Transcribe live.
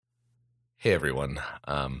Hey everyone.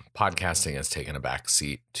 Podcasting has taken a back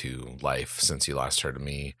seat to life since you last heard of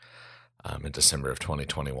me in December of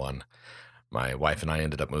 2021. My wife and I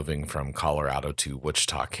ended up moving from Colorado to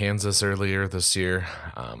Wichita, Kansas earlier this year.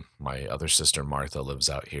 My other sister Martha lives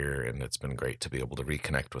out here, and it's been great to be able to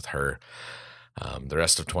reconnect with her. The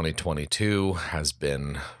rest of 2022 has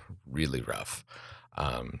been really rough.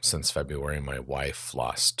 Since February, my wife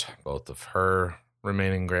lost two of her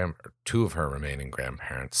remaining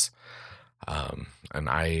grandparents. And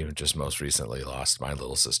I just most recently lost my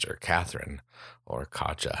little sister, Catherine, or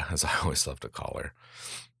Katja, as I always love to call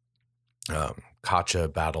her. Katja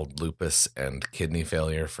battled lupus and kidney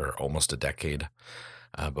failure for almost a decade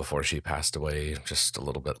before she passed away just a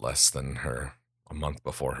little bit less than a month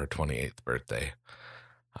before her 28th birthday.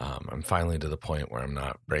 I'm finally to the point where I'm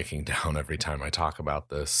not breaking down every time I talk about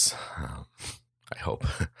this. I hope.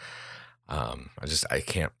 I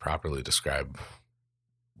can't properly describe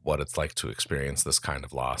what it's like to experience this kind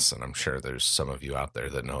of loss, and I'm sure there's some of you out there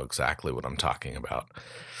that know exactly what I'm talking about.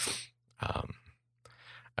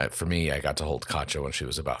 For me, I got to hold Katja when she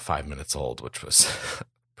was about 5 minutes old, which was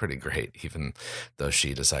pretty great, even though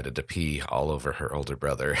she decided to pee all over her older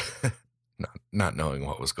brother, not knowing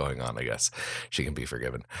what was going on. I guess she can be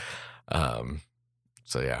forgiven.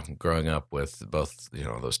 So yeah, growing up with both,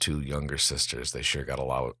 those two younger sisters, they sure got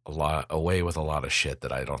away with a lot of shit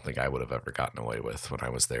that I don't think I would have ever gotten away with when I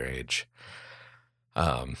was their age.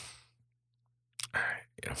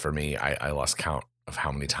 For me, I lost count of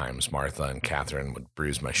how many times Martha and Catherine would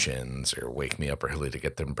bruise my shins or wake me up early to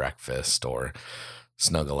get them breakfast or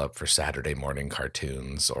snuggle up for Saturday morning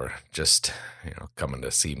cartoons or just, coming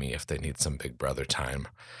to see me if they need some big brother time.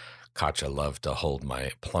 Katja loved to hold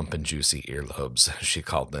my plump and juicy earlobes, as she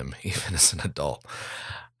called them, even as an adult.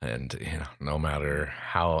 And, no matter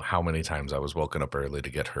how many times I was woken up early to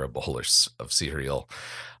get her a bowl of cereal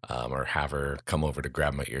or have her come over to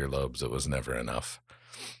grab my earlobes, it was never enough.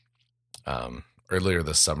 Earlier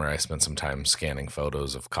this summer, I spent some time scanning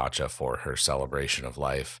photos of Katja for her celebration of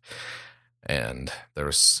life. And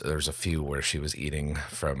there's a few where she was eating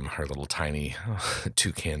from her little tiny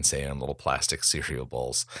Toucan Sam little plastic cereal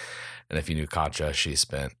bowls. And if you knew Katja, she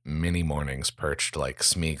spent many mornings perched like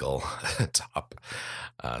Smeagol atop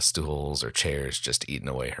stools or chairs, just eating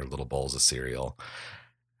away her little bowls of cereal.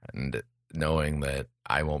 And knowing that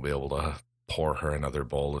I won't be able to pour her another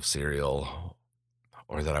bowl of cereal,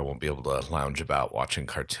 or that I won't be able to lounge about watching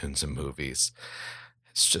cartoons and movies,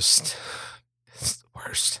 it's the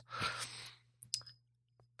worst.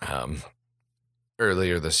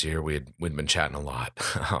 Earlier this year, we'd been chatting a lot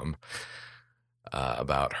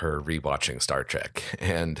about her rewatching Star Trek,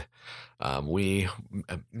 and we,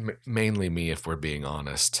 mainly me, if we're being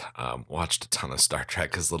honest, watched a ton of Star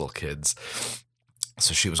Trek as little kids.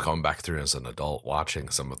 So she was going back through as an adult watching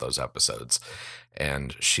some of those episodes,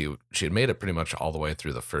 and she had made it pretty much all the way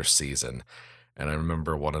through the first season. And I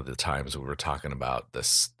remember one of the times we were talking about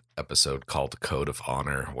this episode called Code of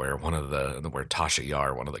Honor, where where Tasha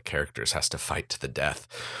Yar, one of the characters, has to fight to the death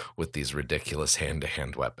with these ridiculous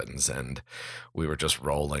hand-to-hand weapons, and we were just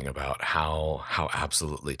rolling about how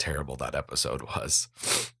absolutely terrible that episode was.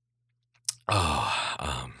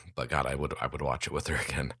 But God, I would watch it with her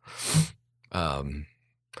again.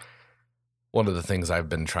 One of the things I've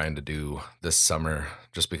been trying to do this summer,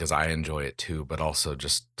 just because I enjoy it too, but also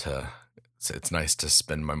just it's nice to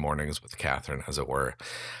spend my mornings with Catherine, as it were,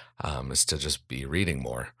 is to just be reading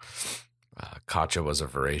more. Katja was a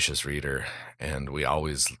voracious reader, and we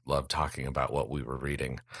always loved talking about what we were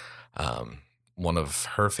reading. One of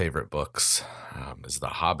her favorite books is The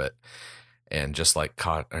Hobbit, and just like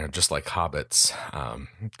hobbits,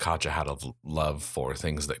 Katja had a love for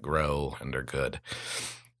things that grow and are good.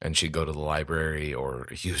 And she'd go to the library or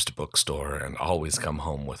a used bookstore and always come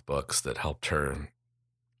home with books that helped her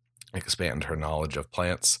expand her knowledge of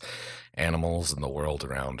plants, animals, and the world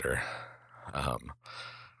around her.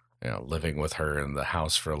 Living with her in the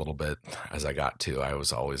house for a little bit as I got to, I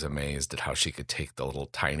was always amazed at how she could take the little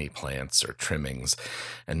tiny plants or trimmings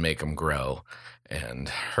and make them grow. And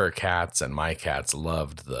her cats and my cats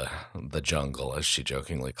loved the jungle, as she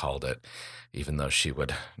jokingly called it, even though she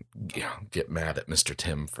would get mad at Mr.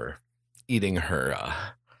 Tim for eating her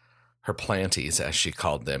planties, as she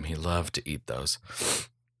called them. He loved to eat those.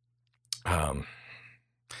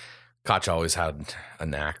 Katja always had a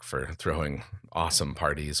knack for throwing awesome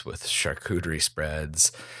parties with charcuterie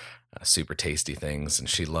spreads, super tasty things, and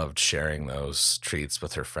she loved sharing those treats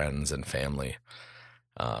with her friends and family.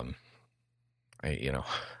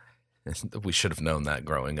 We should have known that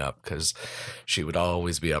growing up, because she would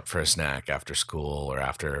always be up for a snack after school or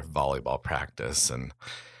after volleyball practice, and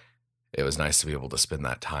it was nice to be able to spend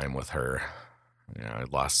that time with her. I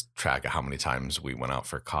lost track of how many times we went out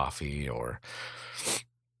for coffee, or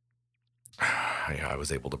I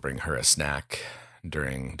was able to bring her a snack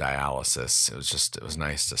during dialysis. It was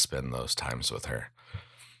nice to spend those times with her.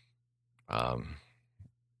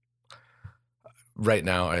 Right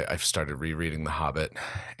now, I've started rereading The Hobbit,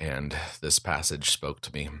 and this passage spoke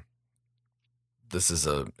to me. This is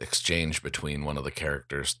an exchange between one of the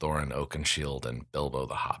characters, Thorin Oakenshield, and Bilbo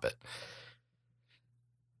the Hobbit.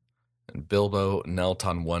 And Bilbo knelt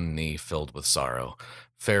on one knee filled with sorrow.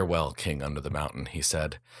 "Farewell, King under the mountain," he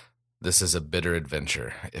said. "This is a bitter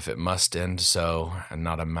adventure. If it must end so, and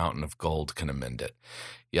not a mountain of gold can amend it.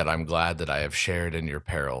 Yet I'm glad that I have shared in your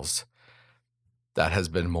perils. That has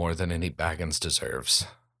been more than any Baggins deserves."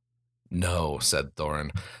 "No," said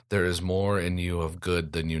Thorin, "there is more in you of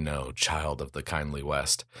good than you know, child of the kindly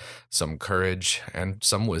West. Some courage and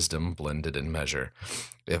some wisdom blended in measure.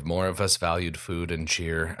 If more of us valued food and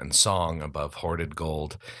cheer and song above hoarded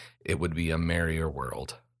gold, it would be a merrier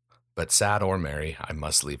world. But sad or merry, I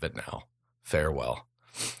must leave it now. Farewell."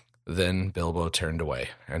 Then Bilbo turned away,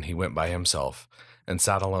 and he went by himself, and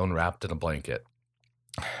sat alone wrapped in a blanket.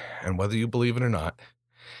 And whether you believe it or not,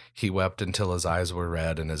 he wept until his eyes were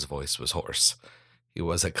red and his voice was hoarse. He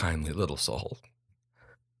was a kindly little soul.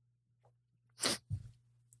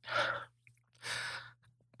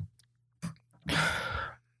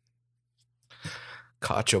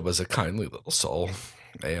 Katja was a kindly little soul,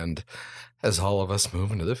 and as all of us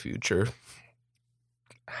move into the future,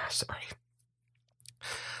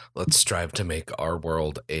 let's strive to make our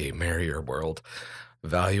world a merrier world,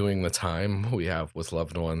 valuing the time we have with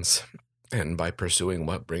loved ones, and by pursuing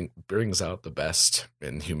what brings out the best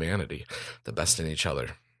in humanity, the best in each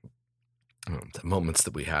other. The moments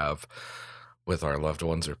that we have with our loved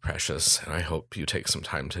ones are precious, and I hope you take some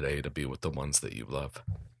time today to be with the ones that you love.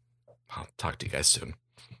 I'll talk to you guys soon.